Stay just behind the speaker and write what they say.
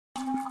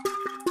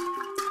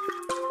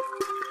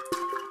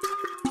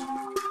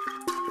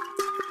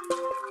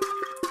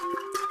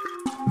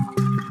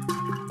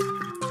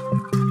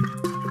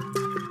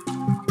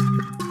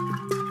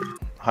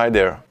Hi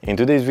there. In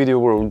today's video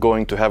we're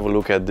going to have a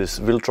look at this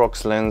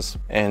Viltrox lens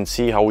and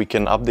see how we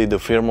can update the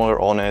firmware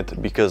on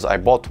it, because I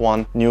bought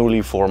one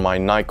newly for my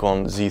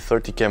Nikon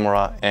Z30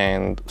 camera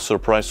and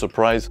surprise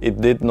surprise,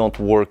 it did not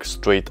work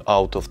straight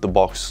out of the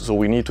box. So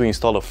we need to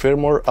install a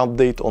firmware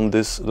update on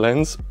this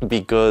lens,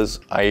 because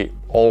I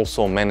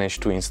also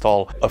managed to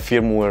install a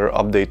firmware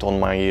update on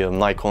my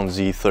Nikon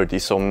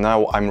Z30. So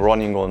now I'm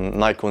running on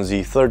Nikon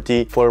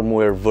Z30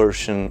 firmware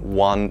version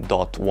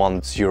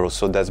 1.10.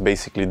 So that's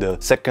basically the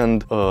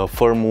second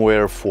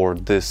firmware for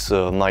this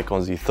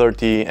Nikon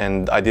Z30,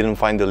 and I didn't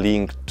find a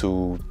link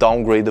to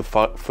downgrade the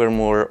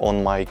firmware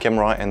on my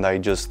camera, and I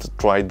just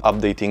tried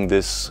updating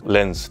this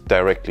lens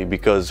directly,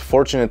 because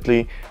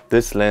fortunately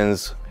this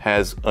lens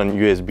has an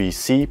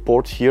USB-C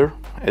port here,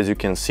 as you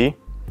can see.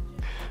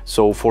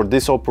 So for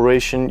this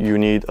operation you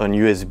need an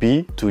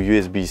USB to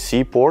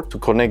USB-C port to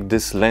connect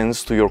this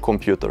lens to your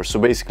computer. So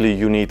basically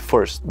you need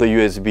first the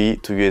USB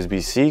to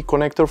USB-C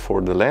connector for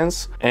the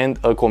lens and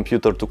a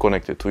computer to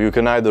connect it to. You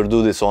can either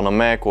do this on a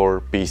Mac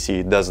or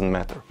PC, it doesn't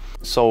matter.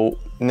 So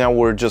now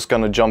we're just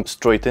gonna jump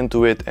straight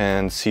into it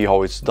and see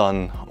how it's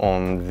done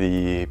on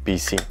the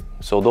PC.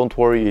 So don't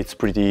worry, it's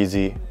pretty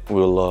easy.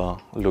 We'll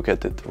look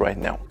at it right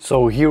now.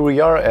 So here we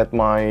are at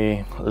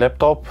my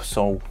laptop.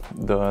 So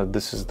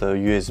this is the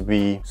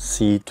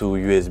USB-C to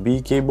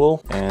USB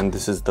cable, and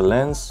this is the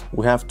lens.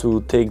 We have to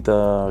take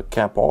the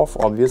cap off,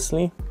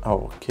 obviously.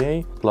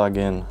 Okay, plug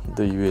in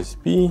the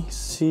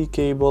USB-C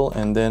cable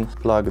and then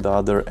plug the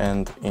other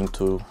end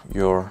into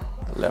your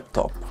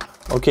laptop.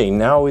 Okay,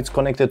 now it's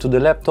connected to the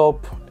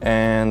laptop,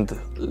 and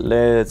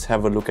let's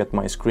have a look at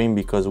my screen,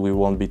 because we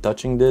won't be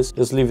touching this.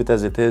 Just leave it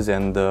as it is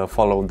and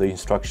follow the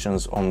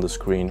instructions on the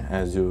screen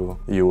as you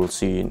will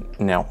see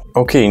now.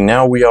 Okay,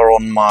 now we are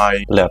on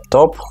my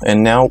laptop,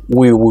 and now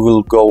we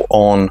will go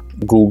on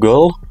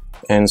Google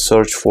and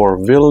search for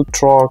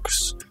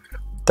Viltrox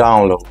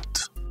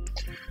download.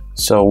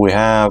 So we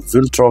have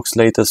Viltrox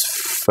latest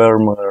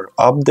firmware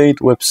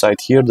update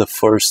website here, the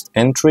first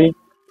entry.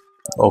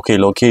 Okay,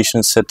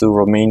 location set to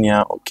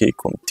Romania. Okay,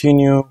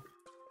 continue.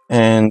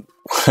 And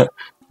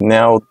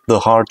now the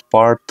hard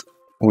part,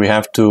 we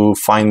have to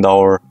find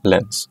our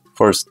lens.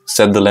 First,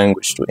 set the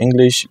language to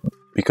English,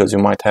 because you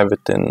might have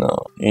it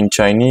in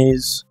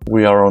Chinese.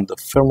 We are on the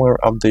firmware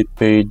update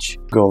page.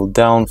 Go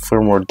down,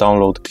 firmware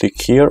download,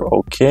 click here.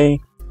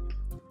 Okay.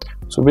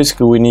 So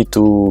basically we need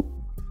to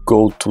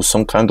go to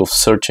some kind of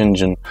search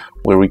engine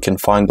where we can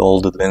find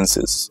all the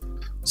lenses.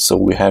 So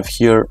we have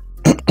here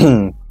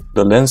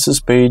the lenses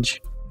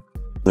page,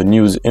 the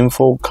news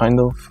info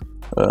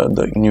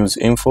the news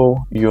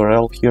info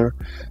URL here.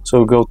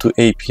 So go to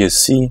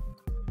APS-C.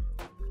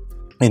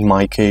 In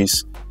my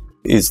case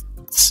it's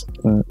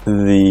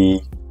the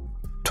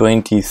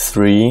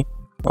 23.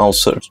 I'll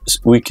search,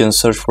 we can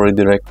search for it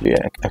directly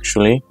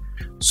actually.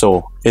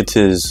 So it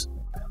is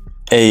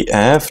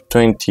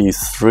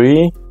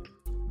AF23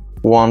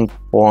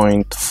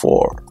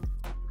 1.4.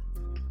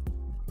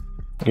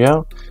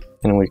 yeah,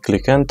 and we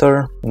click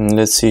enter, and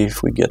let's see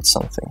if we get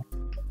something.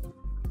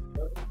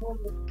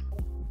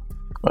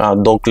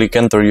 Don't click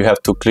enter, you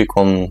have to click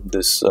on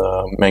this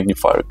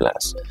magnifier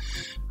glass.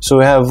 So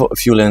we have a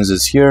few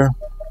lenses here.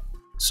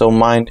 So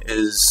mine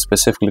is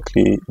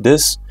specifically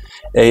this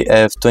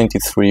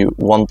AF23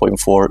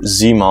 1.4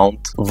 Z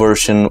mount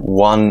version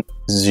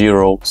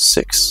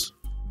 106.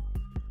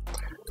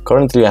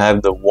 Currently I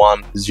have the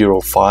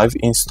 105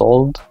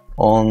 installed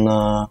on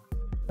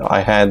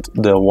I had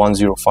the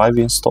 105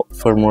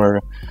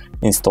 firmware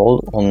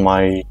installed on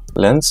my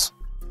lens.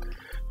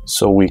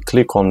 So we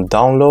click on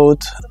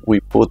download, we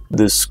put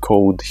this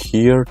code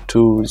here,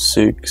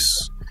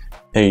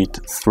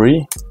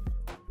 2683,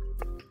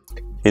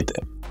 hit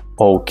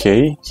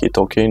OK,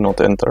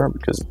 not enter,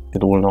 because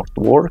it will not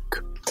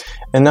work.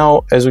 And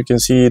now, as we can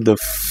see, the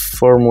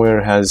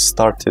firmware has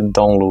started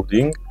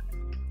downloading.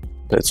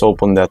 Let's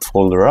open that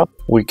folder up.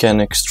 We can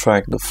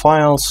extract the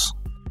files.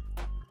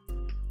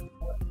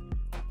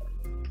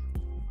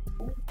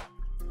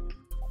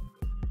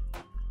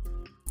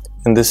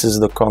 And this is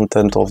the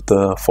content of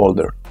the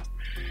folder.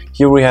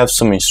 Here we have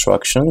some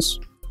instructions.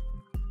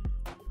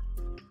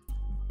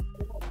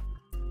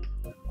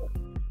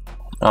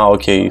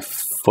 Okay,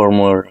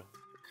 firmware,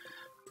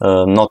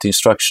 not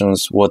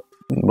instructions, but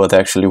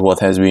actually what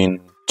has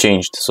been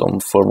changed, some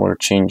firmware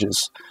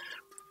changes.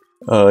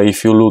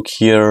 If you look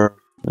here,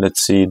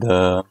 let's see,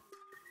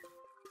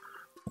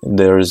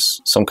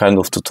 there's some kind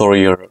of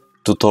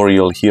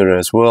tutorial here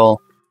as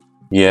well.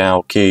 Yeah,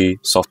 okay,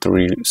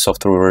 software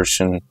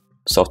version,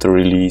 software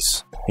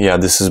release. Yeah,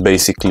 this is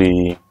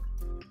basically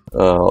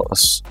a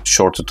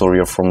short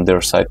tutorial from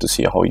their side to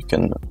see how you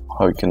can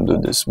do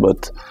this,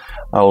 but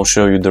I will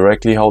show you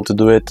directly how to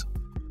do it.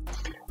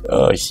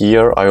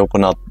 Here I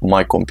open up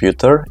my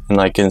computer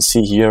and I can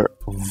see here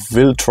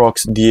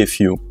Viltrox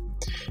DFU.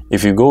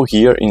 If you go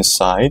here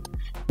inside,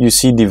 you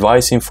see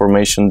device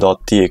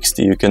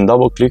information.txt. You can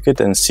double click it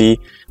and see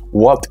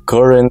what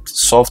current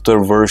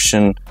software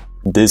version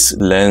this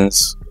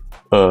lens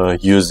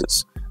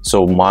uses.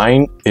 So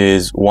mine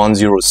is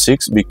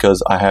 106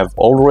 because I have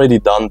already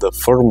done the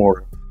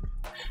firmware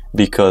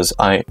because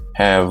I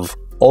have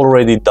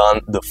already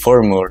done the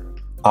firmware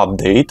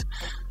update,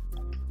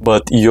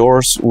 but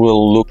yours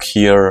will look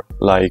here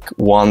like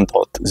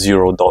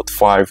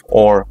 1.0.5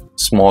 or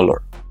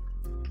smaller.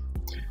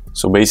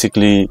 So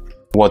basically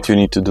what you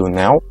need to do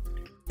now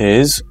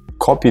is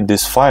copy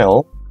this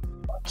file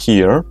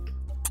here,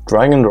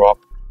 drag and drop,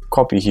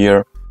 copy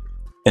here,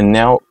 and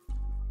now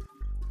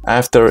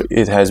after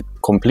it has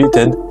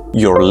completed,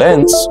 your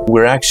lens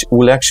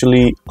will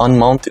actually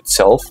unmount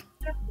itself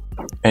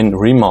and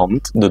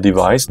remount the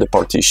device, the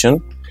partition,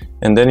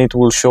 and then it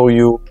will show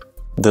you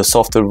the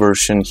software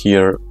version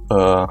here,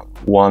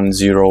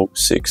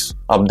 1.06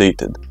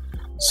 updated.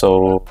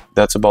 So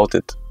that's about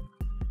it.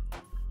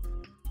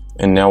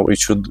 And now it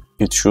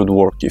should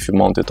work. If you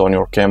mount it on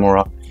your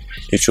camera,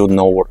 it should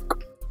now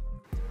work.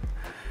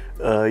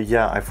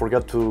 Yeah, I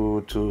forgot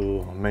to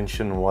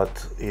mention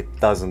what it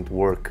doesn't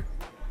work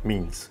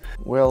means.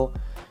 Well,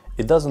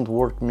 it doesn't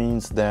work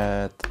means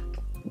that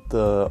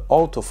the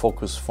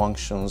autofocus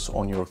functions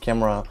on your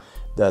camera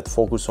that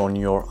focus on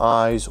your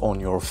eyes, on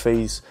your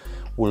face,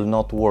 will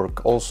not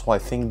work. Also, I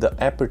think the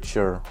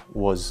aperture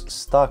was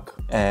stuck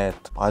at,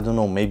 I don't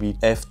know, maybe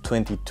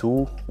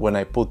f22 when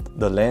I put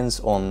the lens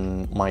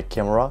on my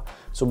camera.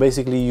 So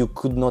basically you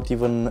could not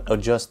even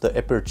adjust the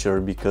aperture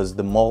because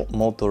the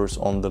motors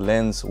on the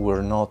lens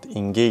were not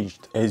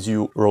engaged as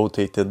you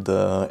rotated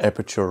the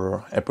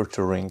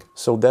aperture ring.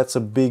 So that's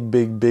a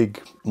big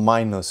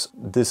minus.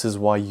 This is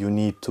why you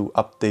need to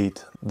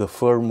update the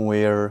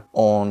firmware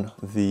on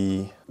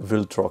the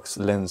Viltrox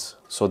lens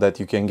so that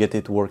you can get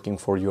it working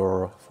for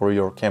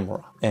your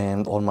camera.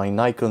 And on my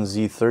Nikon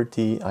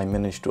Z30 I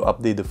managed to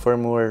update the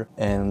firmware,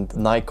 and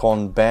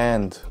Nikon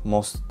banned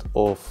most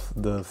of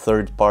the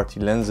third-party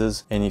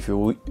lenses, and if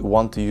you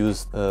want to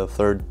use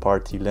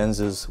third-party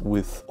lenses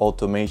with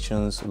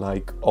automations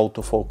like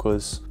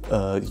autofocus,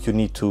 you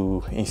need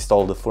to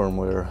install the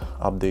firmware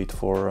update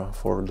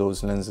for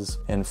those lenses.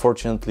 And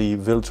fortunately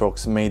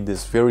Viltrox made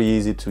this very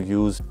easy to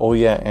use. Oh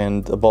yeah,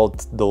 and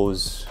about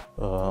those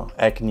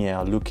acne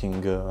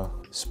looking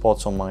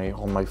spots on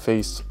my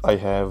face, I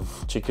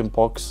have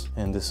chickenpox,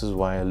 and this is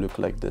why I look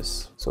like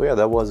this. So yeah,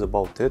 that was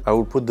about it. I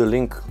will put the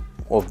link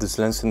of this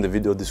lens in the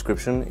video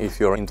description if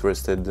you're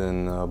interested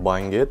in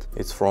buying it.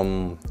 It's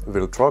from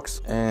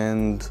Viltrox,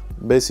 and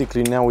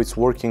basically now it's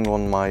working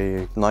on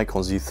my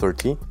Nikon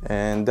Z30.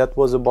 And that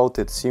was about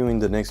it. See you in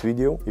the next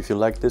video. If you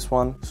like this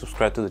one,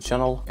 subscribe to the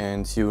channel,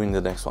 and see you in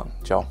the next one.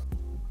 Ciao.